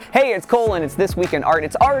Hey, it's Cole and it's This Week in Art.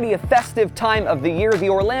 It's already a festive time of the year. The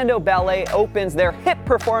Orlando Ballet opens their hit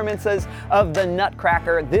performances of The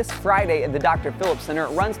Nutcracker this Friday at the Dr. Phillips Center. It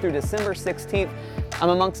runs through December 16th. I'm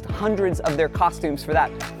amongst hundreds of their costumes for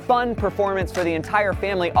that fun performance for the entire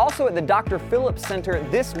family. Also at the Dr. Phillips Center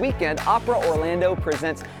this weekend, Opera Orlando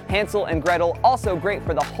presents Hansel and Gretel, also great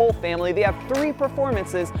for the whole family. They have 3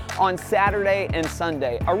 performances on Saturday and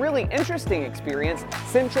Sunday. A really interesting experience.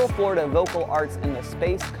 Central Florida Vocal Arts and the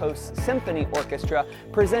Space Coast Symphony Orchestra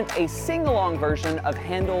present a sing-along version of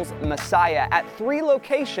Handel's Messiah at 3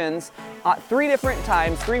 locations, 3 different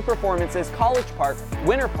times, 3 performances: College Park,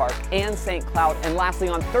 Winter Park, and St. Cloud. And lastly,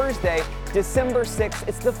 on Thursday, December 6th,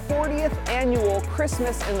 it's the 40th annual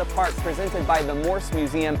Christmas in the Park presented by the Morse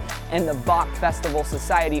Museum and the Bach Festival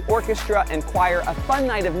Society Orchestra and Choir. A fun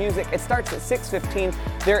night of music. It starts at 6:15.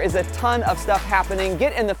 There is a ton of stuff happening.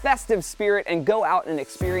 Get in the festive spirit and go out and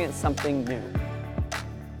experience something new.